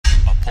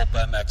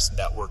Pulp MX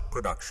Network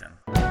production.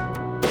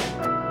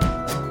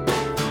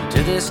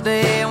 To this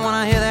day, when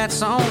I hear that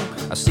song,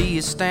 I see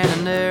you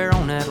standing there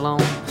on that lawn.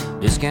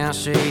 Discount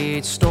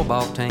shades,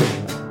 store-bought tan,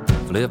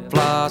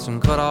 flip-flops and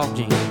cut-off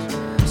jeans.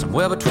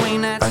 Somewhere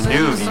between that. A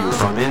new view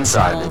from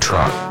inside the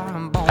truck.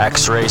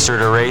 X-racer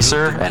to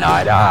racer and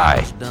eye to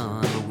eye.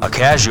 A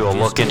casual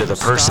look into the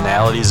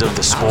personalities of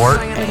the sport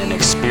and an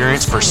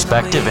experienced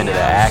perspective into the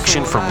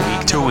action from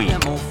week to week.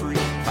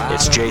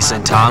 It's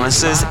Jason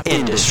Thomas's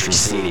Industry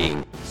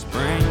Seating.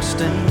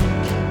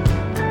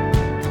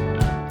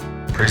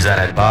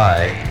 Presented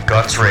by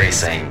Guts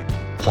Racing,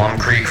 Plum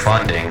Creek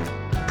Funding,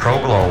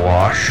 ProGlow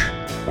Wash,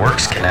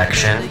 Works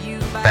Connection,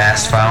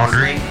 Fast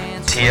Foundry,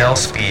 TL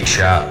Speed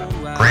Shop,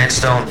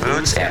 Grantstone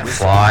Boots, and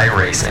Fly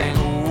Racing.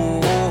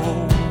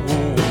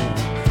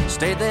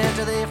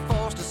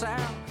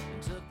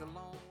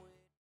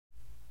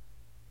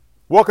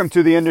 Welcome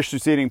to the Industry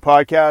Seating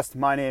Podcast.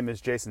 My name is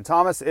Jason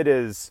Thomas. It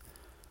is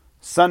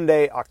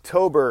Sunday,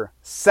 October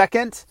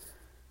 2nd,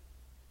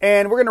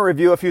 and we're going to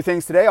review a few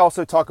things today.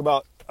 Also talk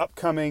about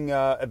upcoming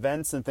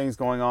events and things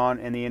going on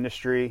in the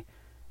industry.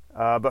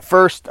 But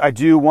first, I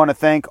do want to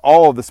thank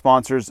all of the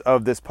sponsors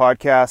of this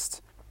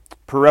podcast: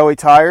 Pirelli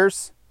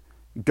Tires,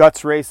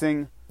 Guts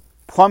Racing,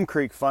 Plum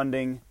Creek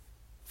Funding,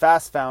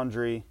 Fast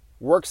Foundry,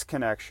 Works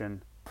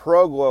Connection,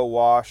 ProGlow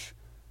Wash,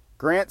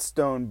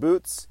 Grantstone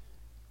Boots,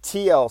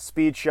 TL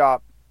Speed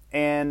Shop,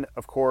 and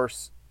of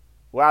course,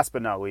 last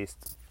but not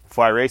least,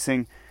 Fly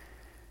Racing.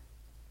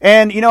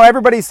 And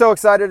everybody's so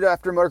excited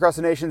after Motocross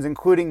of Nations,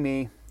 including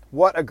me.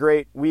 What a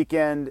great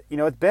weekend.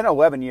 It's been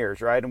 11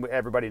 years, right? And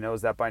everybody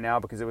knows that by now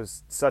because it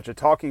was such a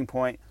talking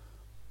point.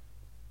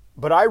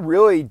 But I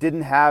really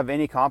didn't have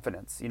any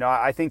confidence.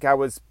 I think I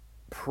was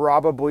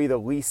probably the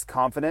least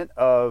confident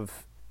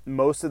of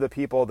most of the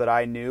people that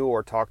I knew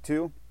or talked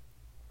to.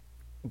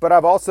 But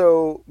I've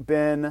also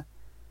been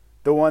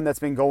the one that's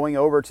been going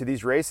over to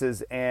these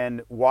races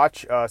and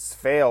watch us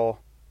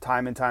fail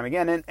time and time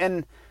again.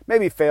 And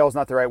maybe fail is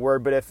not the right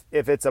word, but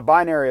if it's a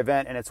binary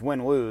event and it's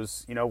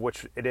win-lose,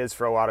 which it is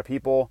for a lot of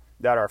people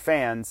that are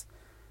fans,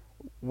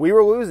 we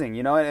were losing,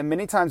 and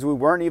many times we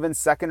weren't even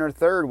second or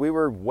third. We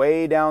were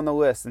way down the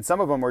list, and some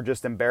of them were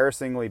just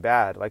embarrassingly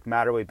bad, like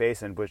Matterley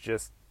Basin was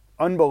just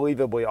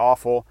unbelievably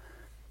awful.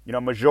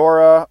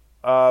 Majora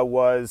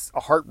was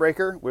a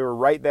heartbreaker. We were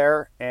right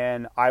there,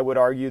 and I would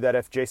argue that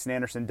if Jason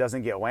Anderson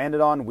doesn't get landed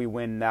on, we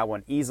win that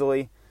one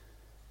easily.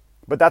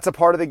 But that's a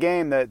part of the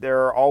game, that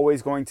there are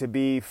always going to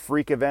be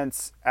freak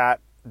events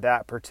at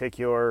that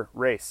particular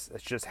race.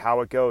 It's just how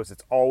it goes.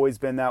 It's always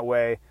been that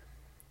way.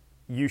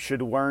 You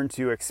should learn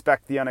to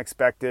expect the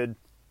unexpected.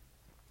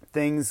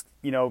 Things,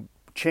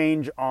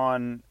 change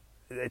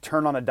they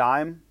turn on a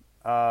dime.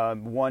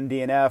 One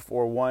DNF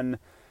or one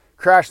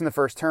crash in the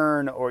first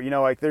turn, or,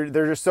 there's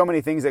just so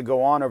many things that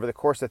go on over the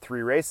course of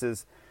 3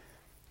 races.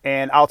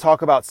 And I'll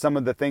talk about some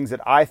of the things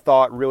that I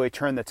thought really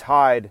turned the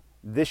tide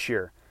this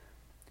year.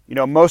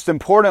 Most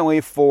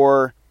importantly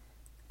for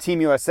Team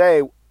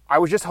USA, I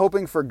was just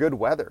hoping for good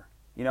weather.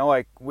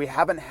 We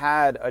haven't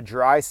had a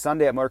dry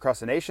Sunday at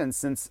Motocross of Nations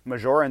since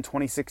Majora in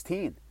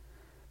 2016.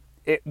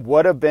 It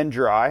would have been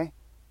dry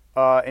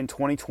in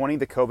 2020,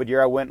 the COVID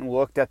year. I went and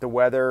looked at the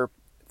weather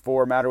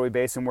for Matterley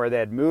Basin where they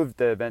had moved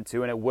the event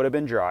to, and it would have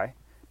been dry.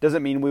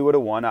 Doesn't mean we would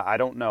have won. I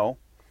don't know.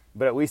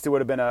 But at least it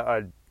would have been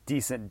a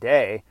decent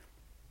day.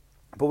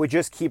 But we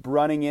just keep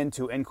running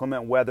into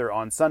inclement weather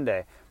on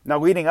Sunday. Now,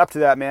 leading up to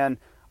that, man,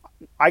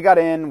 I got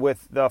in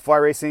with the Fly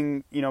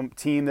Racing,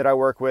 team that I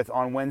work with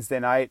on Wednesday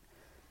night.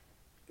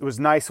 It was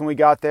nice when we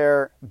got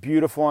there.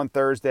 Beautiful on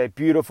Thursday,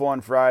 beautiful on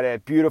Friday,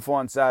 beautiful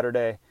on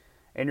Saturday.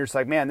 And you're just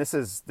like, man, this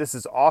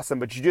is awesome.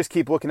 But you just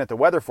keep looking at the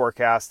weather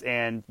forecast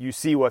and you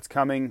see what's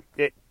coming.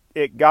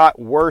 It got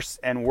worse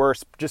and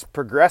worse, just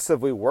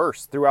progressively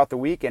worse throughout the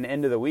week and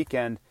into the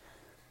weekend.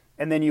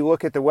 And then you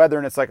look at the weather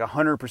and it's like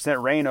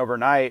 100% rain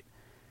overnight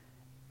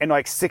and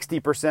like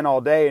 60%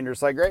 all day. And you're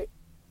just like, great.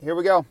 Here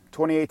we go,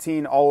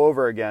 2018 all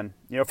over again.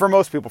 For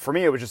most people, for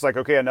me, it was just like,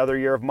 okay, another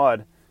year of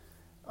mud.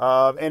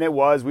 And it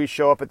was. We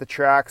show up at the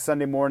track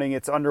Sunday morning,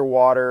 it's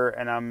underwater,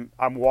 and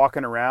I'm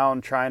walking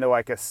around trying to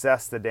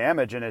assess the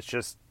damage, and it's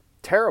just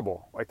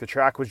terrible. The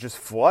track was just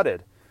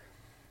flooded.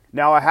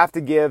 Now I have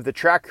to give the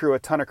track crew a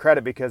ton of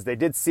credit because they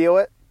did seal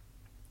it.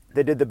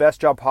 They did the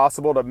best job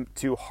possible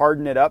to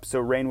harden it up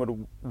so rain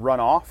would run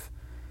off,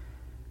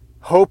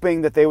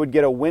 hoping that they would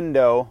get a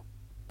window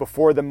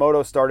before the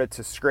moto started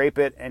to scrape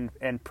it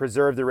and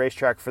preserve the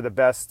racetrack for the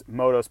best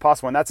motos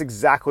possible. And that's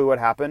exactly what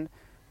happened.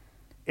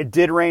 It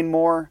did rain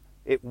more.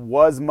 It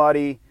was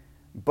muddy.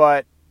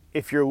 But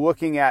if you're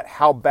looking at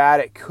how bad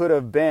it could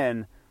have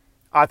been,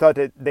 I thought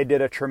that they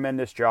did a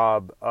tremendous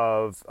job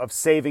of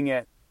saving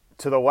it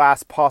to the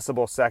last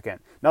possible second.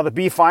 Now, the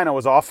B final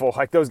was awful.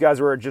 Those guys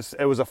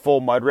it was a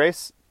full mud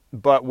race.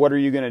 But what are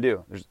you going to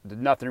do? There's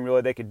nothing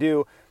really they could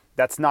do.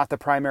 That's not the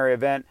primary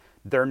event.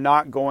 They're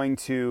not going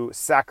to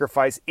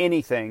sacrifice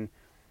anything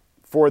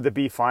for the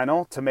B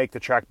final to make the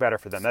track better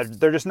for them.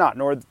 They're just not,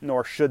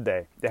 nor should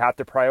they. They have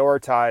to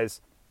prioritize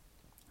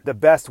the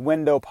best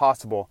window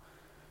possible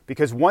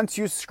because once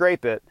you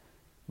scrape it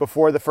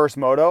before the first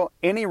moto,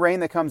 any rain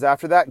that comes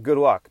after that, good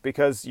luck,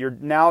 because you're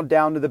now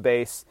down to the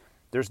base.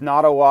 There's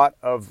not a lot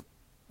of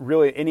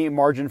really any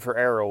margin for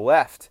error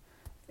left.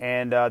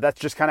 And that's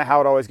just kind of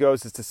how it always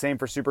goes. It's the same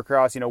for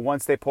Supercross.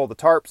 Once they pull the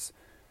tarps,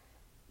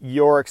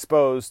 you're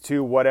exposed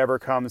to whatever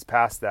comes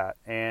past that.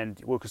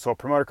 And Lucas Oil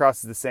Promoter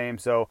Cross is the same.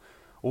 So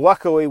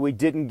luckily we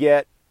didn't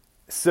get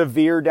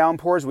severe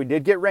downpours. We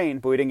did get rain,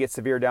 but we didn't get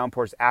severe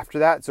downpours after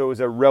that. So it was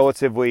a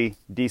relatively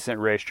decent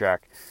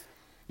racetrack.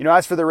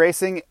 As for the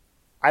racing,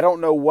 I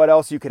don't know what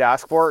else you could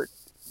ask for.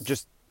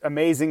 Just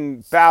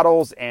amazing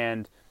battles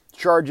and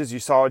charges. You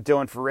saw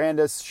Dylan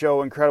Ferrandis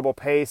show incredible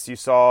pace. You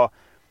saw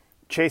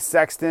Chase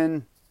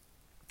Sexton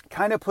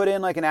kind of put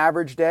in like an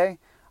average day.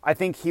 I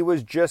think he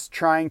was just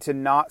trying to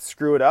not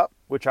screw it up,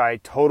 which I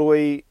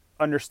totally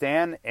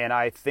understand, and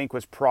I think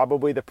was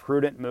probably the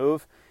prudent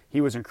move. He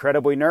was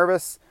incredibly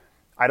nervous.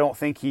 I don't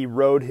think he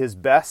rode his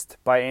best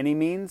by any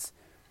means,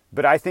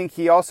 but I think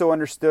he also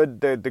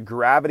understood the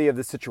gravity of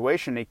the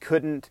situation. He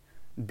couldn't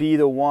be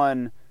the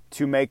one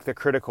to make the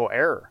critical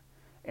error.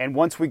 And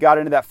once we got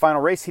into that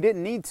final race, he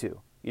didn't need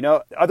to.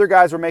 Other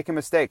guys were making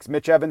mistakes.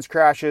 Mitch Evans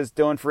crashes,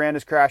 Dylan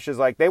Ferrandis crashes.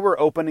 Like, they were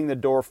opening the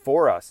door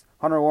for us.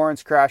 Hunter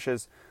Lawrence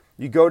crashes.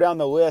 You go down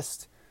the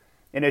list,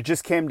 and it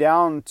just came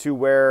down to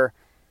where,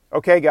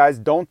 okay, guys,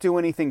 don't do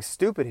anything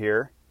stupid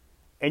here,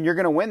 and you're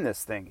going to win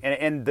this thing.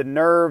 And the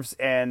nerves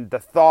and the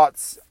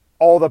thoughts,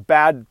 all the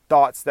bad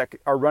thoughts that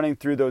are running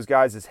through those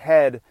guys'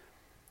 head,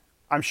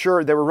 I'm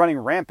sure they were running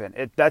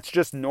rampant. That's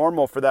just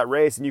normal for that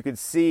race. And you could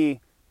see,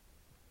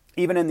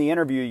 even in the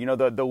interview,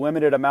 the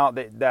limited amount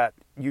that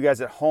you guys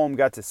at home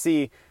got to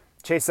see,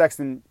 Chase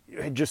Sexton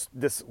had just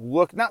this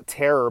look, not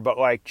terror, but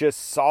like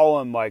just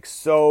solemn, like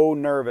so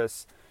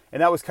nervous.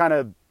 And that was kind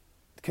of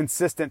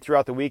consistent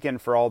throughout the weekend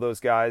for all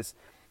those guys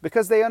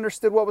because they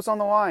understood what was on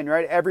the line,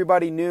 right?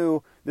 Everybody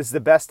knew this is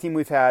the best team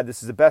we've had.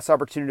 This is the best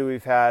opportunity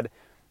we've had.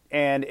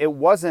 And it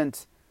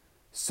wasn't,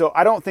 so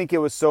I don't think it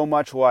was so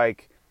much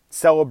like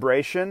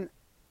celebration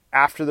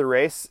after the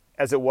race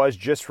as it was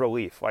just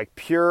relief, like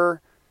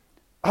pure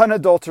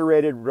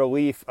unadulterated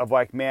relief of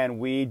like, man,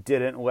 we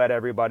didn't let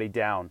everybody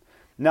down.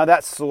 Now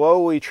that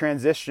slowly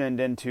transitioned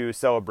into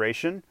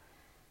celebration,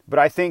 but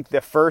I think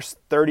the first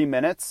 30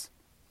 minutes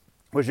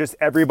was just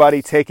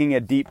everybody taking a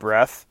deep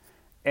breath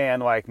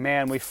and like,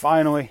 man, we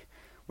finally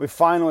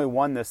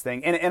won this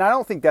thing. And I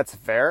don't think that's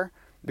fair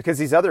because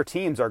these other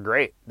teams are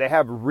great. They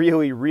have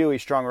really, really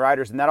strong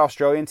riders, and that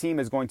Australian team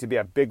is going to be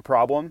a big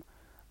problem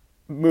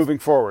moving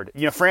forward.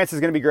 France is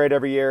going to be great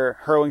every year.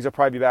 Hurlings will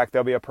probably be back.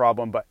 They'll be a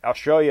problem. But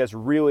Australia is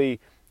really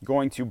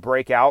going to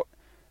break out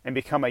and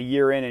become a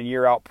year in and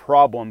year out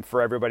problem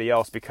for everybody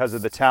else because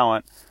of the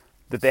talent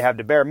that they have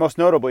to bear. Most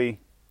notably,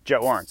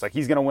 Jet Lawrence. Like,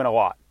 he's going to win a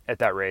lot at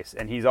that race.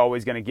 And he's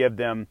always going to give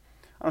them,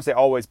 I don't say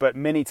always, but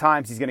many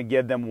times he's going to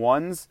give them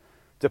ones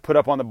to put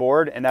up on the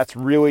board. And that's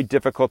really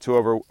difficult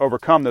to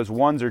overcome. Those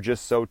ones are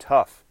just so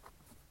tough.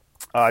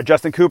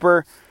 Justin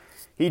Cooper,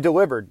 he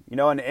delivered,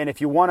 and if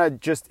you want to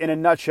just in a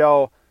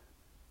nutshell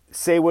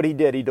say what he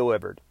did, he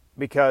delivered.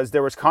 Because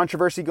there was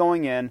controversy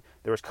going in.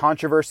 There was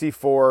controversy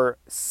for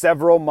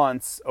several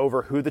months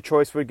over who the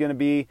choice was going to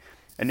be.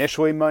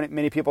 Initially,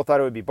 many people thought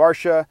it would be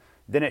Barcia.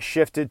 Then it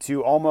shifted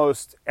to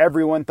almost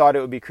everyone thought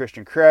it would be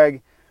Christian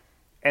Craig.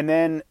 And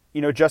then,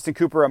 Justin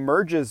Cooper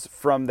emerges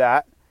from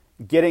that,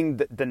 getting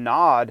the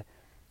nod.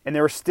 And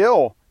there were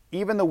still,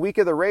 even the week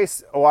of the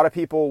race, a lot of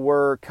people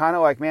were kind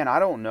of like, man, I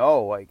don't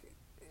know. Like,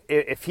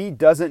 if he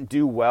doesn't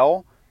do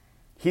well,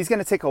 he's going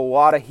to take a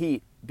lot of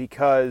heat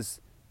because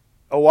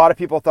a lot of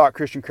people thought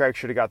Christian Craig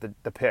should have got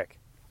the pick.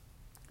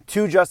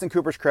 To Justin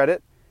Cooper's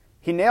credit,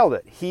 he nailed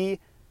it.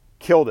 He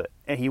killed it.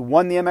 And he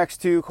won the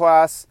MX2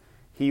 class.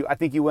 I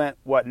think he went,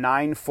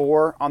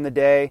 9-4 on the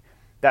day.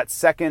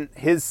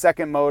 His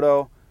second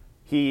moto,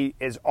 he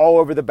is all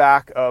over the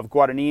back of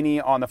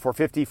Guadagnini on the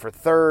 450 for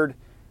third.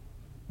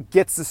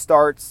 Gets the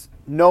starts,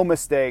 no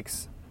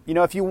mistakes.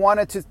 If you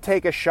wanted to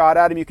take a shot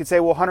at him, you could say,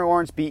 well, Hunter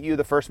Lawrence beat you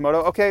the first moto.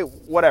 Okay,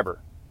 whatever.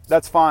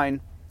 That's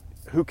fine.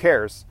 Who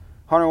cares?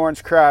 Hunter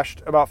Lawrence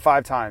crashed about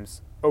 5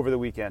 times over the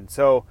weekend.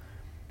 So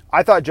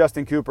I thought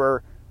Justin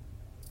Cooper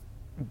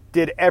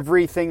did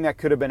everything that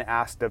could have been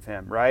asked of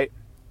him, right?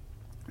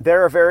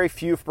 There are very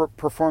few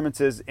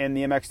performances in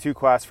the MX2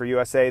 class for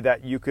USA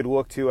that you could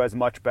look to as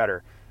much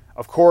better.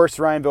 Of course,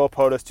 Ryan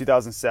Villopotis,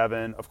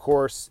 2007. Of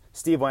course,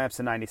 Steve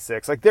Lamson,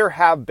 96. Like, there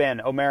have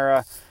been,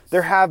 O'Mara,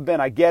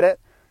 I get it.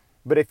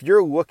 But if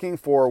you're looking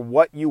for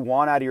what you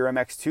want out of your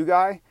MX2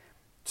 guy,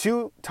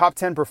 2 top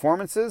 10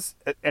 performances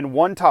and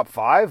 1 top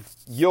 5,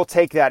 you'll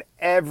take that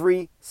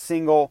every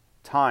single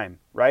time,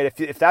 right?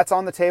 If that's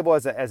on the table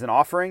as an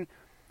offering,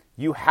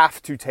 you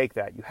have to take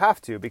that. You have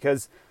to,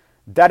 because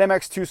that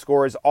MX2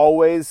 score is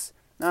always,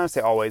 I don't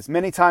say always,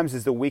 many times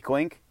is the weak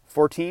link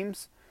for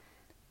teams.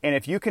 And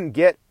if you can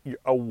get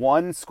a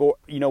 1 score,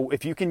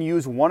 if you can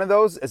use one of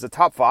those as a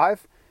top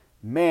 5,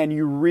 man,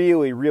 you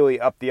really, really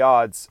up the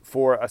odds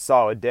for a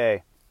solid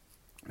day.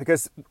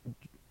 Because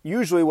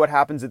usually what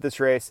happens at this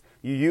race,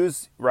 you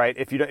use, right,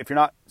 if you're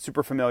not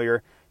super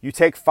familiar, You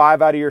take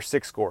 5 out of your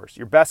 6 scores,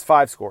 your best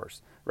 5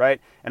 scores,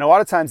 right? And a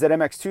lot of times that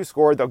MX2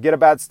 score, they'll get a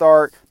bad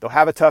start, they'll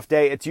have a tough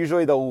day. It's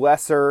usually the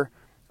lesser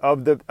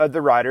of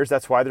the riders.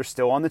 That's why they're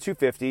still on the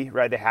 250,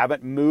 right? They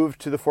haven't moved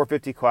to the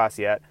 450 class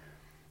yet.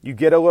 You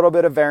get a little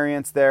bit of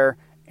variance there,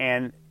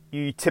 and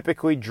you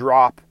typically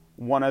drop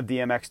one of the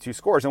MX2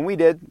 scores. And we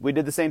did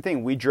the same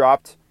thing. We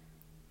dropped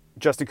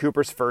Justin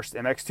Cooper's first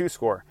MX2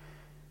 score.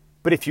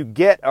 But if you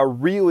get a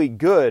really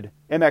good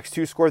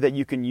MX2 score that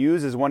you can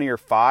use as one of your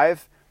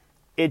 5,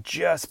 it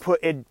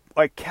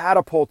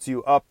catapults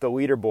you up the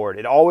leaderboard.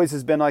 It always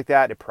has been like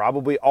that. It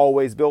probably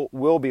always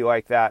will be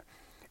like that.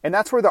 And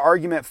that's where the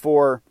argument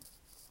for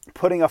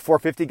putting a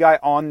 450 guy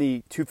on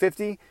the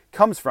 250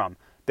 comes from.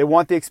 They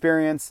want the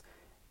experience.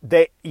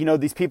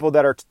 These people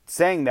that are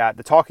saying that,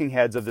 the talking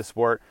heads of the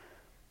sport,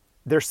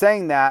 they're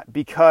saying that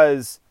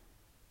because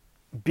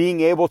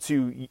being able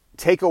to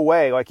take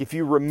away, like if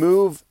you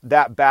remove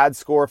that bad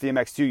score for the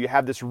MX2, you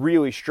have this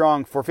really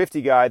strong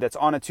 450 guy that's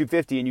on a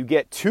 250 and you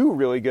get 2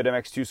 really good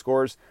MX2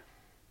 scores,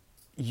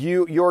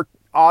 your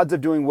odds of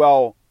doing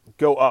well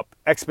go up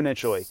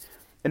exponentially.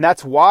 And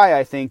that's why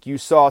I think you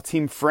saw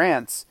Team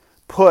France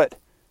put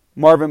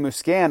Marvin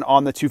Musquin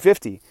on the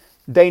 250.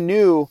 They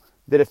knew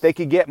that if they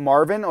could get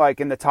Marvin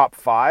like in the top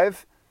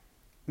 5,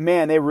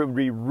 man, they would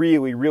be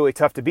really, really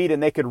tough to beat,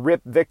 and they could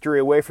rip victory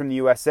away from the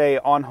USA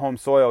on home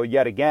soil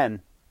yet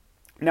again.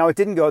 Now, it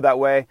didn't go that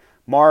way.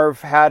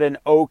 Marv had an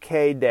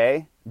okay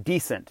day,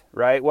 decent,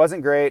 right?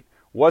 Wasn't great,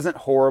 wasn't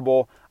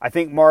horrible. I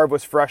think Marv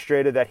was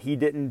frustrated that he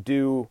didn't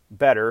do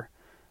better.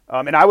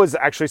 And I was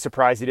actually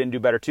surprised he didn't do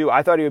better too.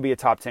 I thought he would be a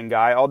top 10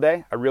 guy all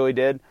day. I really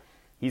did.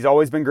 He's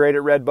always been great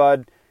at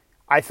Redbud.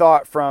 I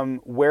thought from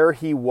where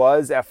he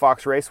was at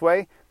Fox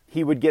Raceway,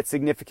 he would get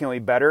significantly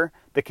better.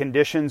 The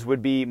conditions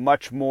would be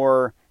much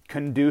more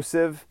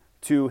conducive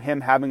to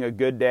him having a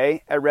good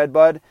day at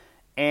Redbud.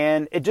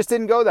 And it just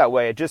didn't go that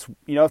way. It just,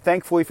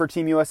 thankfully for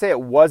Team USA,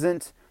 it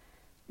wasn't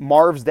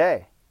Marv's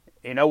day.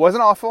 It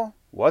wasn't awful,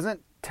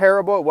 wasn't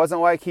terrible. It wasn't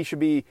like he should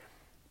be,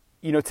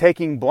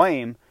 taking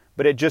blame,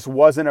 but it just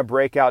wasn't a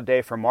breakout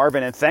day for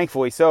Marvin. And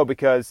thankfully so,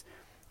 because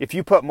if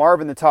you put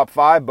Marv in the top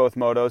 5 both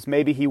motos,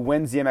 maybe he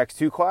wins the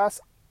MX2 class.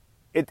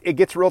 It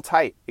gets real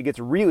tight. It gets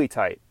really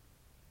tight.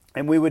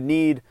 And we would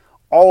need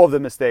all of the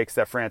mistakes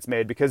that France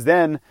made, because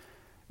then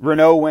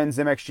Renault wins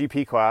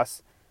MXGP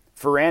class.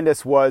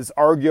 Ferrandis was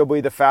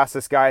arguably the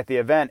fastest guy at the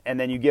event, and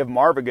then you give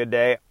Marv a good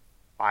day.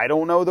 I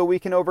don't know that we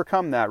can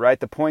overcome that, right?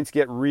 The points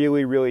get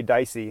really, really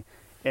dicey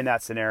in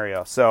that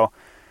scenario. So,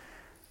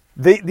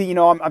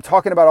 I'm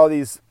talking about all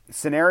these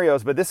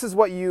scenarios, but this is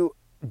what you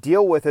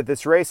deal with at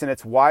this race, and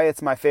it's why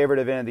it's my favorite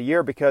event of the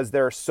year, because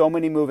there are so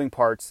many moving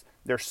parts.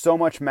 There's so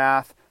much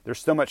math. There's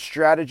so much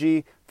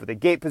strategy for the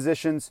gate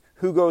positions,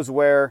 who goes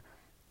where.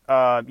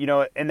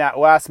 In that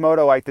last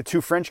moto, like the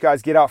 2 French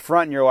guys get out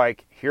front and you're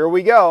like, here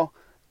we go.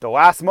 The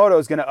last moto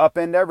is going to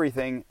upend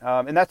everything.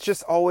 And that's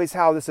just always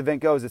how this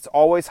event goes. It's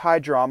always high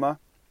drama.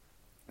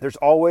 There's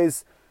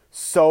always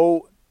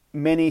so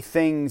many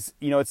things,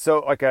 it's so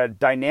like a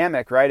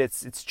dynamic, right?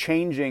 It's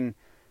changing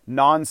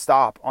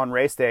nonstop on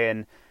race day.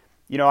 And,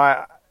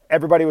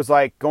 everybody was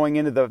like going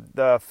into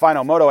the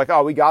final moto, like,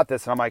 oh, we got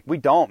this. And I'm like, we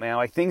don't, man.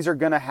 Like, things are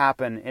going to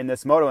happen in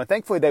this moto. And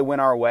thankfully they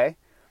went our way.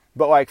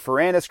 But like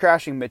Ferrandis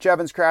crashing, Mitch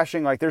Evans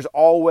crashing, like there's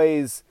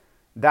always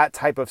that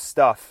type of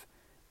stuff.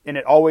 And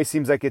it always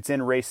seems like it's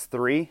in race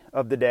 3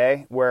 of the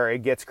day where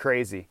it gets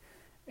crazy.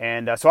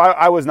 And so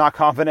I was not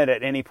confident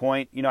at any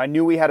point. I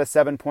knew we had a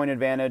 7-point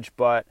advantage,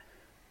 but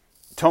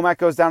Tomac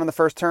goes down in the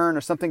first turn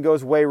or something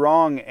goes way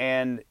wrong,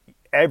 and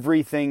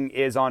everything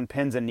is on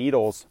pins and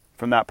needles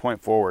from that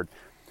point forward.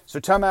 So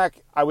Tomac,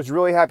 I was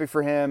really happy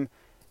for him.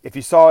 If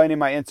you saw any of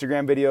my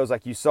Instagram videos,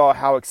 like you saw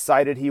how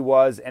excited he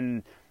was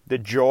and the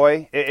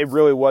joy. It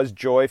really was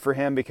joy for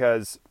him,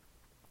 because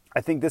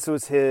I think this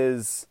was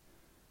his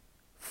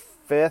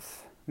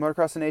 5th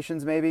Motocross of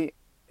Nations, maybe.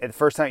 At the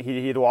first time,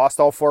 he'd lost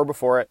all 4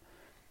 before it.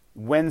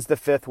 Wins the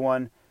 5th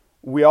one.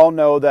 We all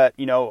know that,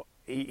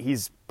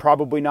 he's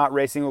probably not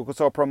racing Lucas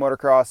Oil Pro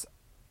Motocross.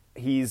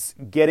 He's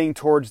getting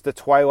towards the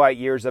twilight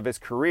years of his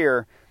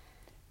career.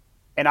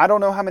 And I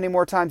don't know how many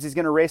more times he's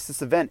going to race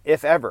this event,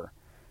 if ever.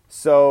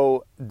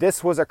 So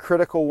this was a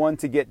critical one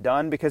to get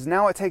done, because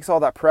now it takes all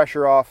that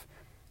pressure off.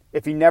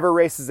 If he never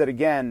races it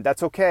again,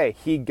 that's okay.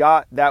 He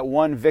got that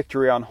one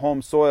victory on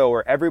home soil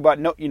where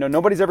everybody,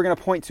 nobody's ever going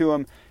to point to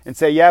him and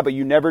say, yeah, but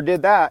you never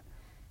did that.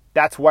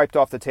 That's wiped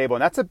off the table.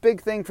 And that's a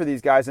big thing for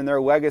these guys in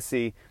their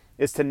legacy,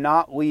 is to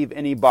not leave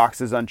any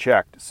boxes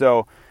unchecked.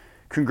 So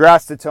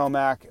congrats to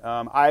Tomac.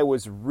 I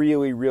was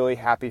really, really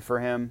happy for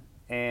him.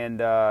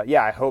 And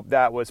I hope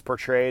that was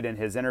portrayed in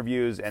his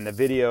interviews and the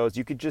videos.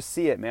 You could just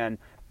see it, man.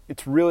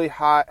 It's really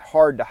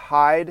hard to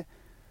hide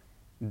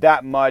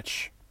that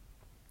much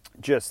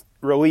just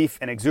relief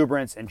and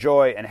exuberance and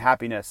joy and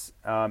happiness.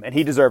 And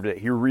he deserved it.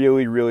 He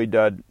really, really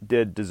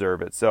did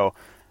deserve it. So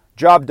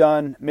job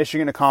done,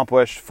 mission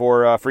accomplished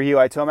for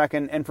Eli Tomac.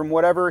 And from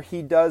whatever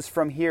he does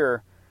from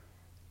here,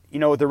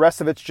 the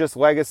rest of it's just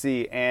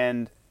legacy,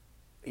 and,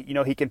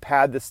 he can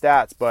pad the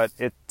stats. But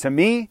to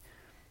me,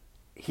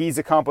 he's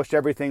accomplished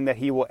everything that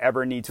he will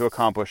ever need to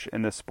accomplish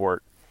in this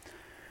sport.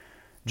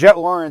 Jet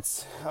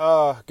Lawrence,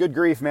 good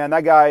grief, man.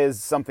 That guy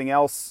is something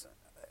else.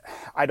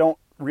 I don't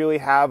really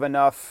have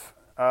enough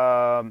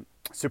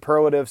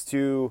superlatives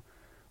to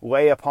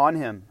lay upon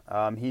him.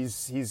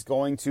 He's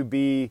going to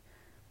be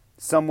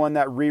someone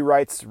that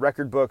rewrites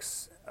record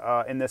books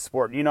in this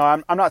sport. You know,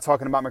 I'm not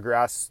talking about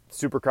McGrath's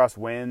Supercross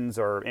wins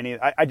or any.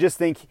 I just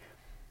think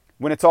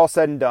when it's all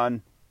said and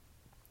done,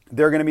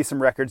 there are going to be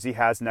some records he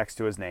has next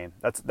to his name.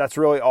 That's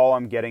really all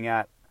I'm getting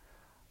at.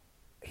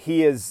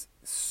 He is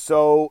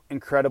so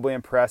incredibly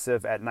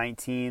impressive at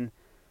 19.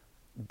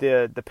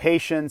 The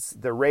patience,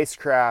 the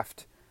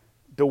racecraft,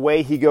 the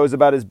way he goes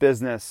about his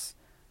business,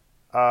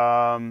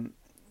 the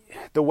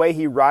way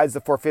he rides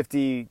the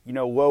 450,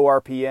 low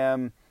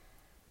RPM.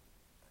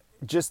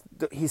 Just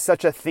he's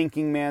such a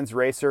thinking man's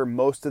racer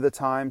most of the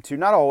time too.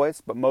 Not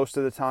always, but most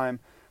of the time.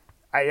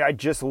 I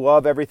just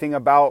love everything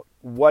about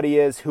what he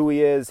is, who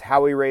he is,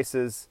 how he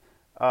races.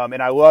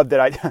 And I love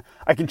that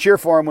I can cheer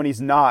for him when he's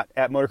not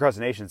at Motocross of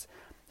Nations.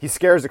 He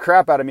scares the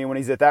crap out of me when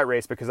he's at that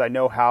race because I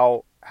know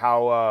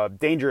how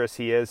dangerous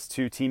he is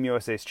to Team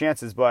USA's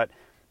chances. But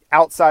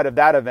outside of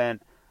that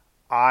event,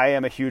 I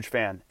am a huge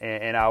fan,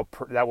 and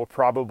that will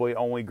probably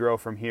only grow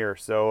from here.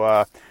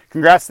 So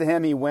congrats to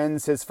him. He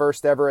wins his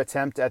first ever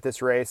attempt at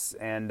this race,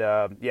 and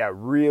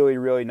really,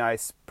 really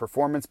nice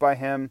performance by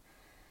him.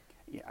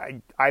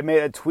 I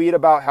made a tweet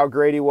about how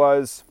great he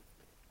was.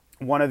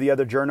 One of the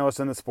other journalists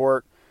in the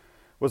sport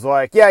was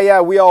like,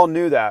 yeah, we all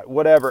knew that,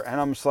 whatever.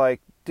 And I'm just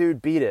like,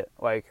 dude, beat it.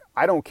 Like,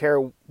 I don't care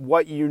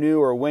what you knew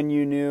or when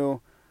you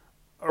knew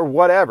or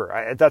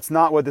whatever. That's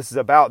not what this is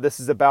about. This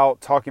is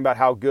about talking about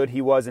how good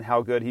he was and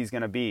how good he's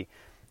going to be.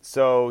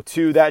 So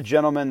to that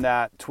gentleman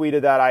that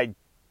tweeted that,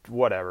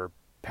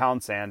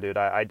 pound sand, dude.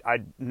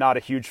 I'm not a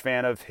huge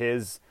fan of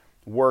his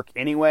work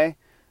anyway.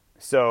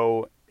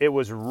 So it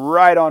was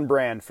right on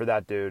brand for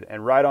that dude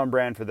and right on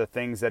brand for the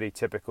things that he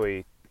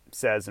typically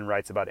says and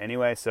writes about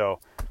anyway. So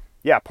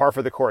yeah, par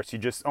for the course. You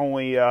just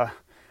only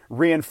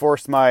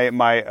reinforced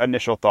my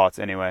initial thoughts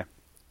anyway.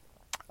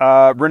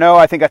 Renault,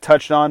 I think I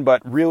touched on,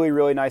 but really,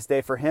 really nice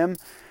day for him.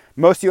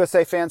 Most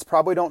USA fans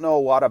probably don't know a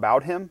lot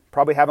about him,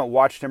 probably haven't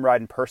watched him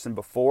ride in person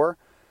before,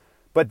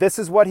 but this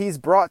is what he's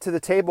brought to the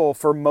table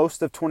for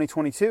most of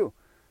 2022.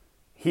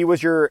 He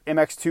was your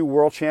MX2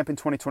 world champ in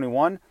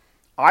 2021.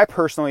 I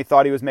personally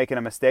thought he was making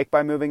a mistake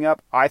by moving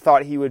up. I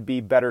thought he would be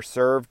better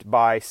served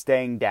by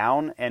staying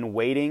down and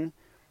waiting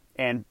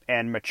and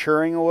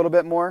maturing a little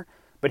bit more,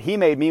 but he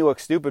made me look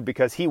stupid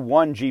because he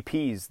won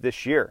GPs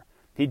this year.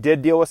 He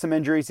did deal with some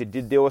injuries. He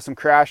did deal with some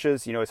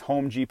crashes. His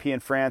home GP in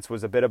France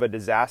was a bit of a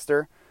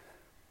disaster.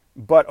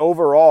 But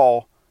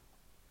overall,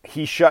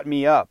 he shut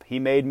me up. He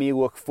made me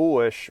look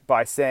foolish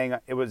by saying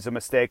it was a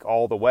mistake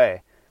all the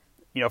way.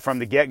 From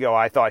the get-go,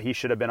 I thought he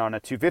should have been on a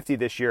 250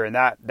 this year, and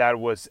that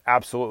was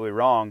absolutely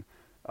wrong.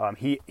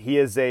 He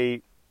is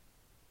a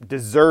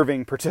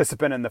deserving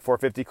participant in the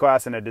 450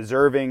 class and a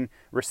deserving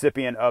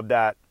recipient of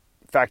that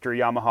factory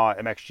Yamaha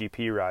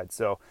MXGP ride.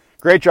 So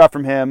great job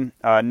from him.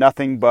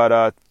 Nothing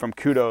but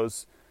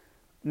kudos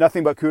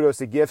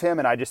to give him,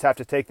 and I just have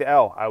to take the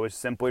L. I was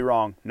simply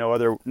wrong. No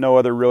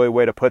other really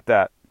way to put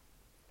that.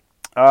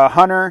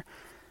 Hunter,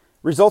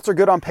 results are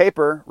good on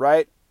paper,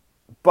 right?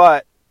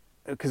 But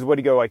because what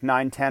did he go, like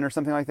 9-10 or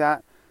something like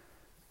that?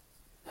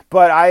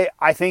 But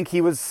I think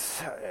it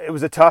was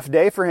a tough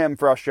day for him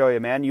for Australia,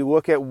 man. You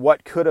look at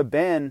what could have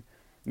been.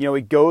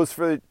 He goes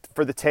for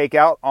the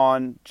takeout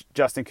on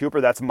Justin Cooper.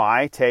 That's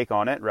my take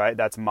on it, right?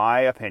 That's my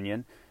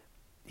opinion.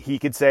 He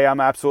could say I'm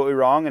absolutely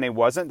wrong, and he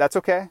wasn't. That's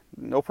okay.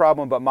 No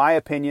problem. But my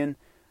opinion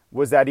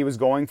was that he was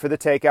going for the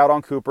takeout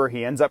on Cooper.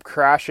 He ends up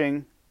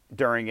crashing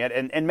during it.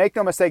 And make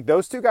no mistake,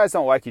 those two guys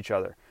don't like each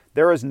other.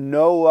 There is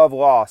no love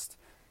lost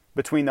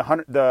between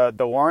the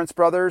Lawrence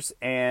brothers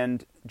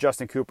and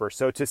Justin Cooper.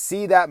 So to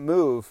see that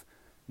move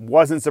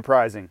wasn't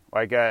surprising.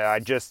 Like, I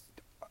just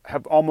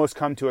have almost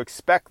come to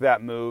expect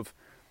that move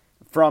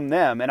from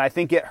them. And I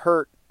think it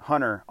hurt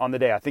Hunter on the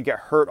day. I think it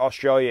hurt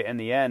Australia in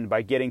the end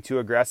by getting too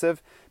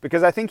aggressive,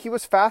 because I think he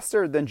was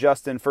faster than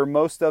Justin for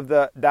most of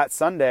that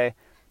Sunday.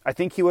 I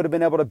think he would have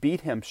been able to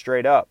beat him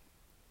straight up.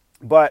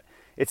 But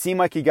it seemed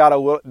like they got a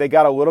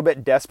little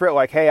bit desperate,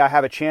 like, hey, I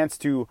have a chance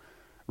to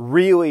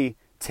really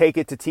take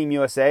it to Team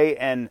USA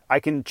and I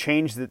can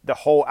change the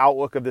whole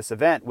outlook of this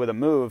event with a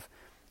move.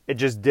 It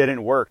just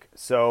didn't work.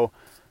 So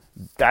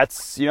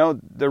that's,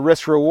 the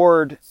risk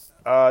reward.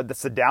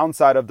 That's the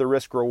downside of the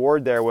risk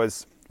reward. There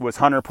was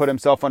Hunter put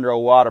himself under a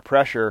lot of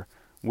pressure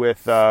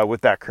with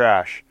that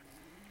crash.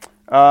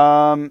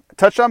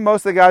 Touched on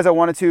most of the guys I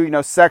wanted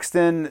to.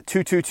 Sexton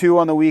 222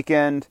 on the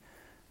weekend.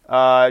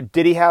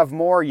 Did he have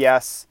more?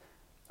 Yes.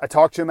 I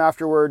talked to him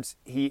afterwards.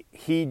 He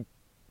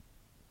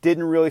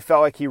didn't really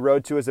felt like he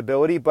rode to his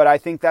ability, but I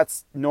think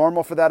that's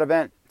normal for that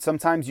event.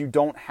 Sometimes you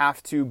don't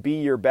have to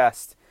be your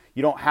best.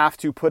 You don't have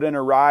to put in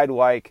a ride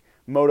like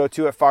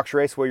Moto2 at Fox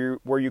Race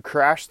where you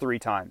crash 3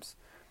 times.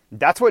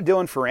 That's what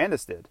Dylan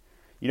Ferrandis did.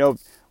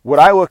 What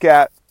I look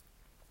at,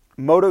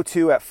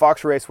 Moto2 at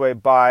Fox Raceway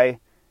by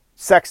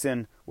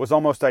Sexton was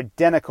almost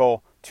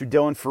identical to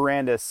Dylan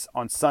Ferrandis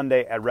on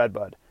Sunday at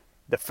Redbud.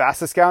 The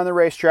fastest guy on the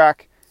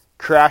racetrack,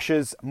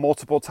 crashes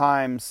multiple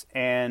times,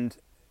 and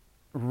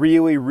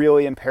really,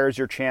 really impairs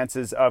your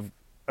chances of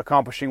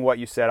accomplishing what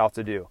you set out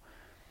to do.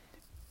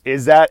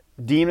 Is that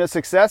deemed a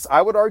success?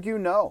 I would argue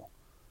no.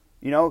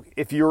 You know,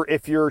 if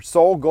your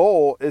sole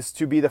goal is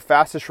to be the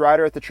fastest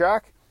rider at the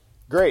track,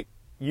 great.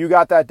 You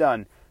got that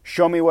done.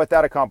 Show me what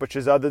that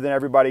accomplishes other than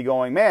everybody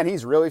going, man,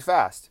 he's really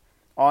fast.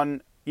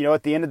 On, you know,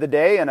 at the end of the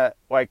day, and a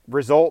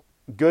result,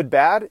 good,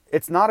 bad,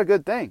 it's not a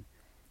good thing.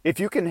 If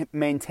you can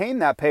maintain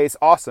that pace,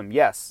 awesome.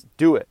 Yes,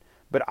 do it.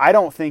 But I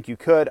don't think you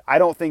could. I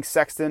don't think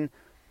Sexton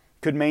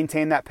could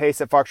maintain that pace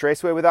at Fox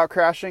Raceway without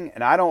crashing.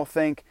 And I don't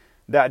think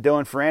that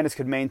Dylan Ferrandis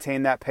could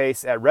maintain that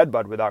pace at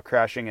Redbud without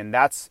crashing. And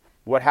that's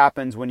what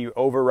happens when you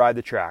override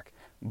the track.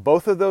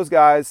 Both of those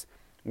guys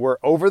were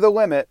over the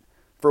limit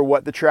for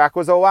what the track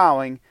was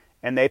allowing,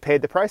 and they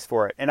paid the price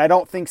for it. And I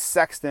don't think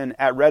Sexton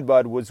at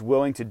Redbud was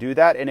willing to do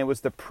that. And it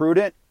was the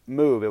prudent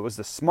move. It was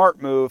the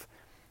smart move.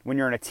 When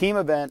you're in a team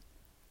event,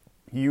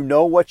 you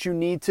know what you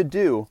need to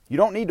do. You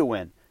don't need to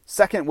win.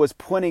 Second was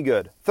plenty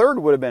good. Third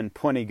would have been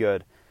plenty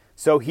good.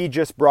 So he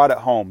just brought it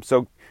home.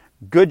 So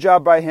good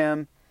job by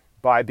him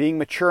by being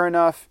mature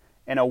enough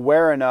and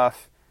aware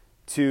enough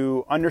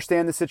to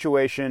understand the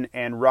situation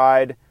and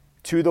ride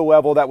to the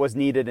level that was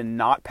needed and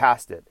not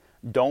past it.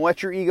 Don't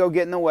let your ego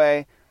get in the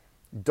way.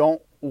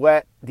 Don't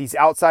let these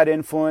outside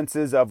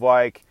influences of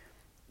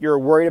you're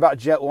worried about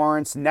Jet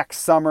Lawrence next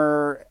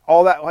summer,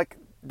 all that,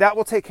 that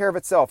will take care of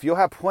itself. You'll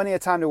have plenty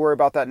of time to worry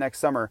about that next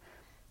summer.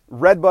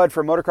 Redbud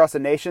for Motocross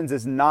of Nations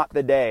is not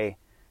the day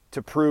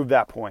to prove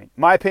that point.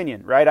 My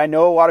opinion, right? I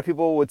know a lot of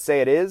people would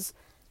say it is,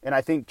 and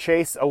I think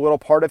Chase, a little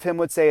part of him,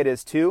 would say it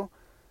is too.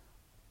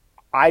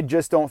 I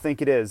just don't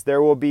think it is.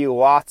 There will be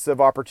lots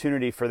of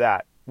opportunity for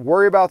that.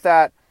 Worry about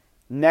that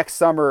next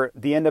summer,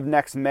 the end of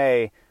next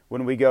May,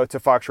 when we go to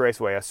Fox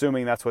Raceway,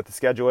 assuming that's what the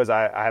schedule is.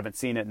 I haven't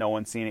seen it. No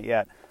one's seen it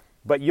yet.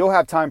 But you'll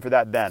have time for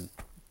that then.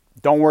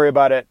 Don't worry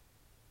about it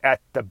at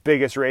the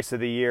biggest race of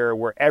the year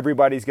where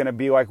everybody's going to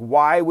be like,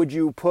 why would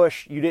you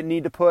push? You didn't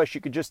need to push.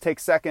 You could just take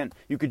second.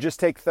 You could just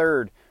take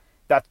third.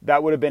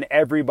 That would have been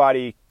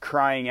everybody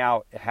crying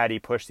out had he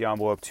pushed the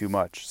envelope too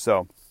much.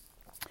 So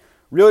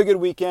really good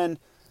weekend.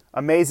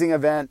 Amazing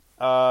event.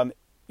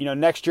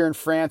 Next year in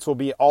France will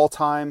be all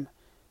time.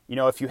 You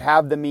know, if you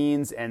have the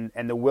means and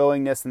the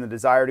willingness and the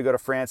desire to go to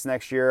France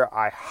next year,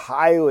 I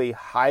highly,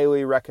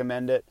 highly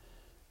recommend it.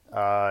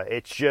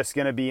 It's just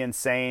going to be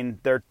insane.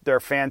 Their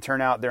fan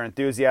turnout, their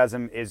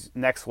enthusiasm is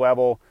next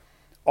level.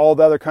 All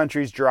the other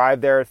countries drive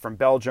there from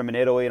Belgium and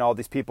Italy and all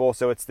these people.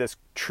 So it's this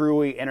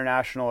truly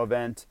international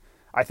event.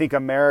 I think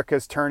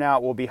America's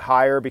turnout will be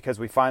higher because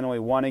we finally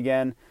won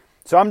again.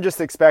 So I'm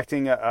just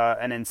expecting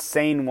an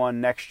insane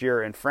one next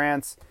year in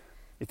France.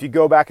 If you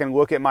go back and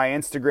look at my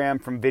Instagram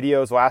from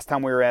videos last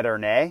time we were at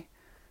Ernée,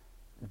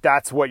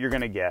 that's what you're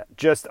going to get.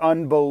 Just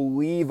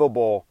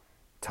unbelievable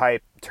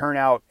type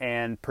turnout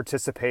and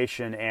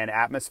participation and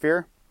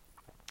atmosphere.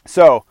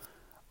 So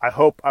I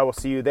hope I will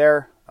see you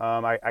there.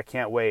 I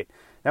can't wait.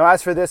 Now,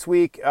 as for this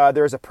week,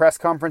 there's a press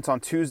conference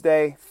on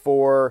Tuesday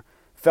for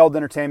Feld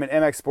Entertainment,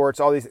 MX Sports.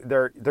 All these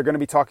they're going to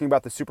be talking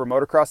about the Super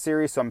Motocross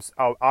Series. So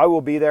I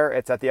will be there.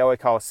 It's at the LA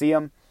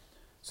Coliseum.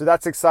 So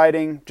that's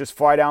exciting. Just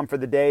fly down for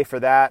the day for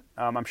that.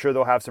 I'm sure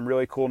they'll have some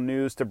really cool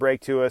news to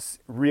break to us,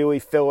 really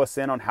fill us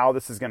in on how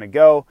this is going to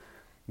go,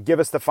 give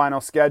us the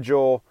final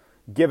schedule,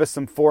 give us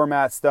some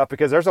format stuff,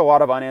 because there's a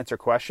lot of unanswered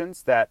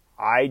questions that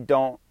I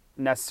don't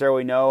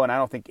necessarily know, and I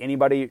don't think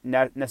anybody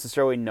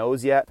necessarily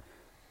knows yet.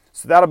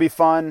 So that'll be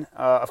fun.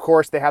 Of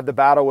course, they have the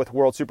battle with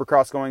World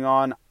Supercross going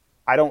on.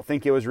 I don't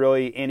think it was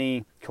really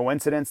any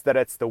coincidence that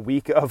it's the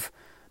week of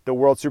the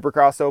World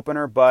Supercross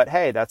opener, but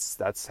hey,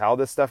 that's how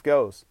this stuff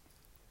goes.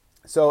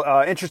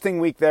 So interesting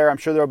week there. I'm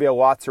sure there'll be a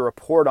lot to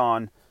report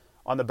on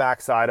the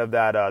backside of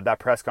that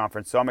press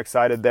conference. So I'm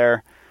excited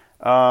there.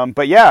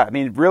 But yeah, I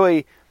mean,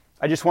 really,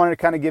 I just wanted to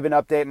kind of give an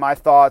update, my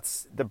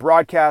thoughts. The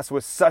broadcast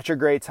was such a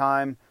great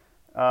time.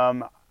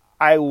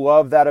 I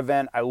love that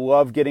event. I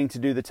love getting to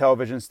do the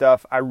television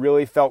stuff. I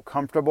really felt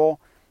comfortable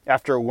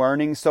after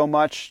learning so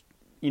much,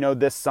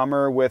 this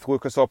summer with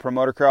Lucas Oil Pro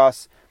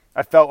Motocross.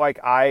 I felt like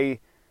I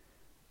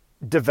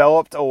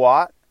developed a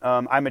lot.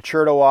 I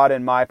matured a lot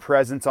in my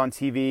presence on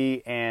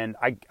TV, and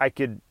I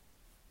could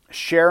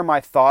share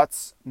my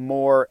thoughts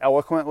more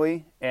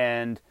eloquently,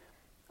 and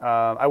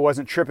I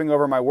wasn't tripping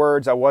over my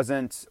words. I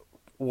wasn't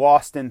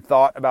lost in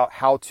thought about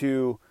how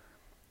to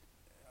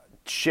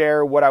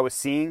share what I was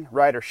seeing,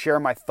 right, or share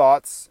my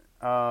thoughts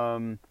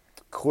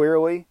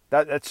clearly.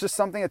 That's just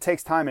something that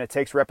takes time and it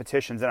takes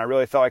repetitions, and I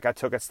really felt like I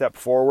took a step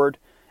forward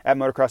at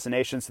Motocross of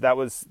Nations. So that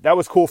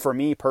was cool for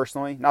me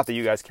personally. Not that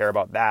you guys care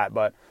about that,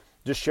 but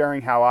just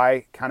sharing how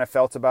I kind of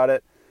felt about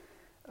it.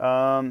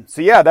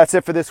 So yeah, that's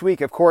it for this week.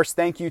 Of course,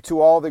 thank you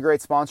to all the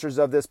great sponsors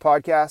of this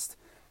podcast: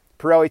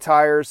 Pirelli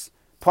Tires,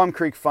 Plum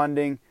Creek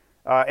Funding.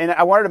 And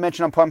I wanted to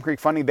mention on Plum Creek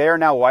Funding, they are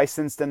now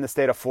licensed in the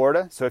state of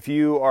Florida. So if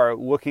you are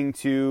looking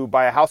to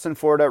buy a house in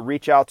Florida,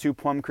 reach out to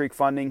Plum Creek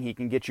Funding. He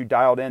can get you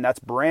dialed in. That's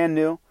brand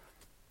new.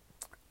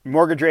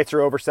 Mortgage rates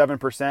are over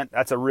 7%.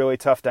 That's a really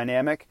tough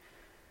dynamic.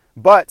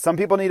 But some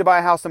people need to buy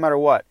a house no matter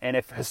what. And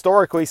if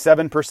historically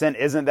 7%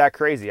 isn't that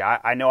crazy,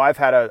 I know I've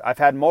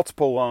had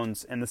multiple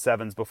loans in the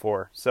 7s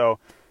before. So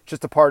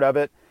just a part of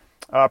it.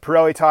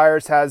 Pirelli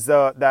Tires has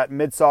that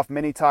mid-soft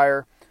mini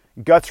tire.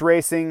 Guts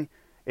Racing.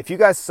 If you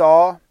guys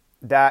saw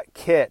that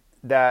kit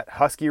that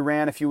Husky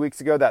ran a few weeks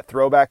ago, that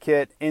throwback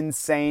kit,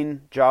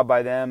 insane job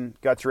by them.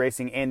 Guts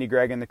Racing, Andy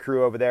Gregg and the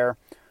crew over there.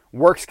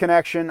 Works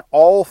Connection,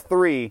 all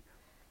 3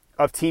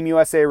 of Team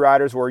USA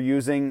riders were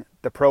using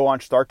the Pro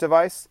Launch start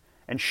device.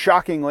 And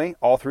shockingly,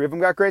 all 3 of them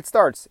got great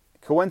starts.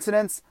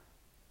 Coincidence?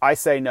 I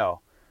say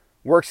no.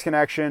 Works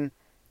Connection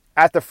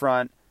at the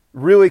front.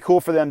 Really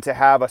cool for them to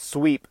have a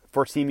sweep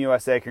for Team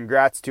USA.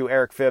 Congrats to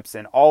Eric Phipps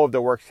and all of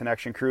the Works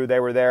Connection crew. They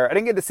were there. I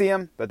didn't get to see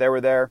them, but they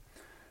were there.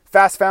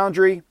 Fast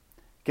Foundry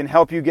can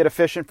help you get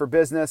efficient for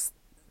business.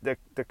 The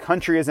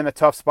country is in a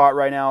tough spot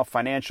right now,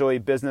 financially,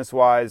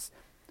 business-wise,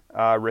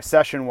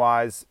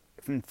 recession-wise,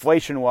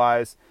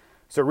 inflation-wise.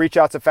 So reach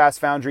out to Fast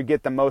Foundry,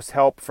 get the most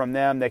help from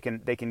them. They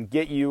can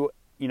get you,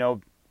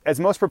 as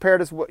most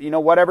prepared as,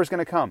 whatever's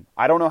going to come.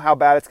 I don't know how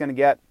bad it's going to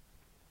get,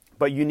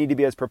 but you need to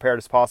be as prepared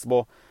as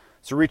possible.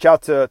 So reach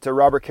out to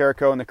Robert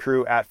Carrico and the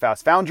crew at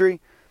Fast Foundry.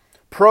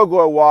 Pro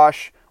Glow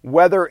Wash,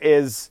 weather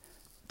is,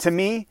 to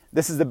me,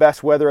 this is the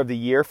best weather of the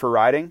year for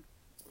riding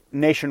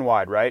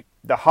nationwide, right?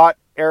 The hot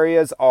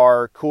areas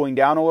are cooling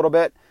down a little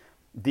bit.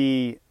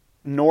 The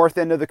north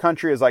end of the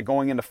country is like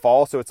going into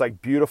fall, so it's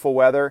like beautiful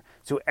weather.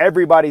 So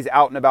everybody's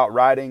out and about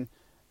riding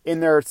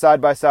in their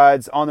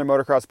side-by-sides, on their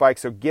motocross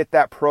bikes. So get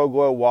that Pro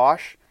Glow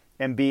Wash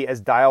and be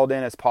as dialed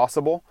in as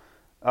possible.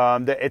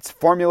 It's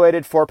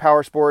formulated for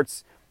power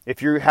sports.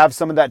 If you have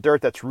some of that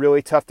dirt that's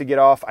really tough to get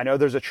off, I know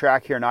there's a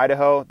track here in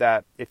Idaho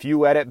that if you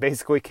let it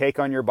basically cake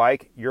on your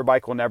bike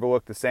will never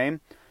look the same.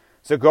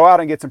 So go out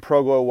and get some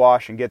Pro Glow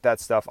Wash and get that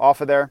stuff off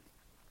of there.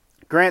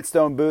 Grant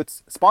Stone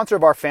Boots, sponsor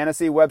of our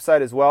fantasy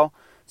website as well.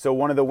 So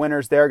one of the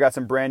winners there got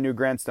some brand new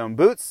Grant Stone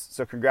boots.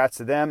 So congrats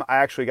to them. I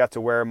actually got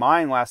to wear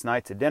mine last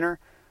night to dinner.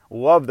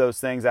 Love those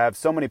things. I have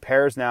so many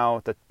pairs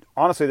now.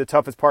 Honestly, the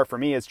toughest part for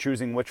me is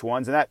choosing which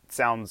ones. And that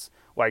sounds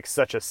like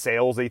such a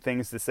salesy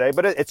thing to say,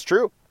 but it's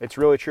true. It's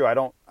really true.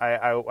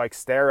 I like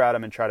stare at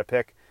them and try to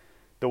pick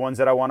the ones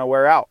that I want to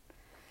wear out.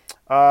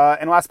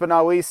 And last but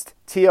not least,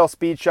 TL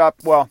Speed Shop.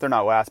 Well, they're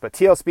not last, but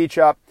TL Speed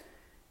Shop.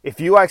 If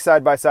you like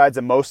side-by-sides,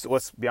 and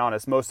let's be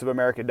honest, most of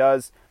America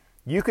does,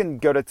 you can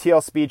go to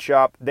TL Speed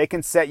Shop. They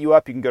can set you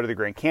up. You can go to the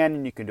Grand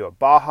Canyon. You can do a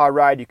Baja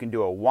ride. You can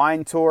do a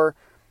wine tour.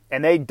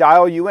 And they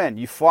dial you in.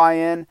 You fly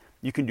in.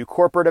 You can do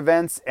corporate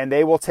events, and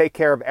they will take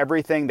care of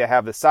everything. They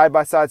have the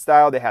side-by-side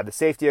style. They have the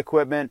safety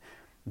equipment.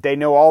 They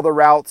know all the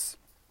routes.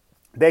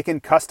 They can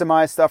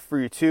customize stuff for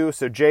you too.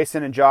 So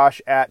Jason and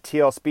Josh at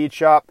TL Speed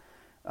Shop.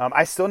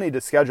 I still need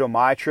to schedule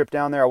my trip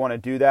down there. I want to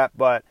do that.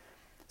 But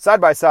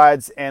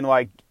side-by-sides and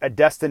like a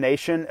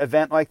destination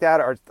event like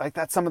that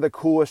that's some of the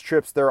coolest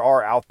trips there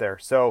are out there.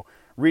 So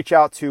reach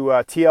out to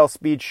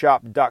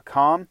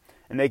tlspeedshop.com,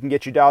 and they can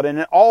get you dialed in.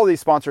 And all of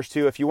these sponsors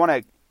too, if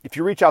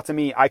you reach out to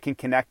me, I can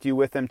connect you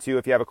with them too.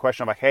 If you have a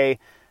question, I'm like, hey,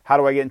 how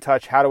do I get in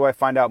touch? How do I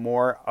find out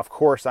more? Of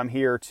course, I'm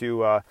here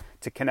to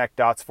connect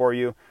dots for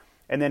you.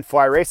 And then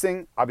Fly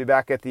Racing, I'll be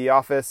back at the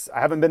office.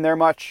 I haven't been there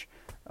much,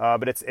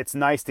 but it's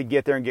nice to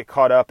get there and get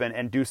caught up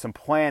and do some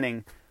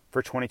planning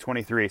for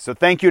 2023. So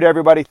thank you to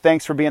everybody.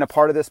 Thanks for being a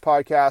part of this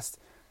podcast.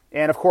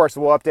 And of course,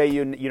 we'll update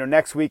you.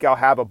 Next week I'll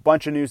have a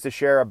bunch of news to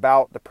share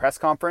about the press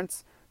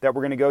conference that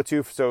we're going to go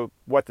to. So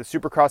what the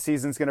Supercross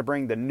season is going to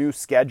bring, the new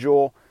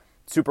schedule,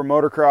 Super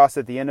Motocross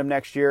at the end of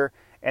next year,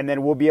 and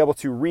then we'll be able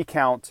to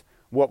recount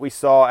what we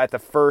saw at the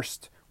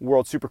first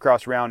World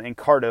Supercross round in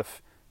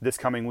Cardiff this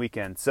coming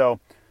weekend. So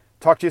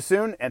talk to you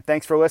soon, and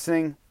thanks for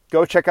listening.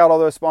 Go check out all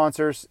those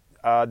sponsors.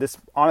 This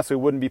honestly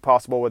wouldn't be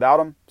possible without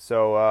them.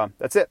 So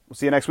that's it. We'll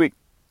see you next week.